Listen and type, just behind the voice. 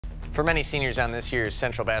For many seniors on this year's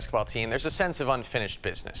Central basketball team, there's a sense of unfinished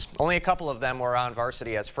business. Only a couple of them were on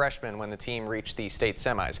varsity as freshmen when the team reached the state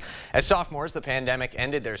semis. As sophomores, the pandemic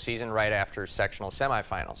ended their season right after sectional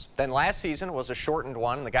semifinals. Then last season was a shortened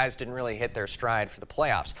one, and the guys didn't really hit their stride for the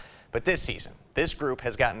playoffs. But this season, this group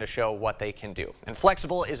has gotten to show what they can do. And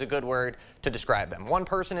flexible is a good word to describe them. One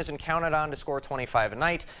person isn't counted on to score 25 a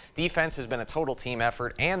night. Defense has been a total team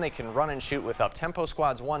effort, and they can run and shoot with up-tempo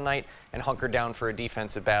squads one night and hunker down for a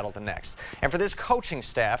defensive battle the next. And for this coaching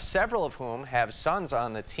staff, several of whom have sons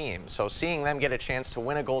on the team, so seeing them get a chance to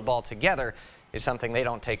win a gold ball together is something they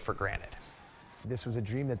don't take for granted. This was a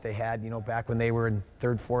dream that they had, back when they were in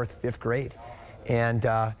 3rd, 4th, 5th grade. And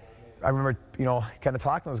I remember, kind of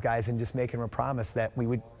talking to those guys and just making them a promise that we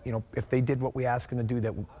would, if they did what we asked them to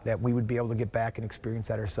do, that we would be able to get back and experience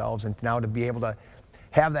that ourselves. And now to be able to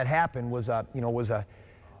have that happen was a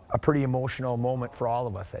pretty emotional moment for all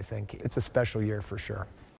of us, I think. It's a special year for sure.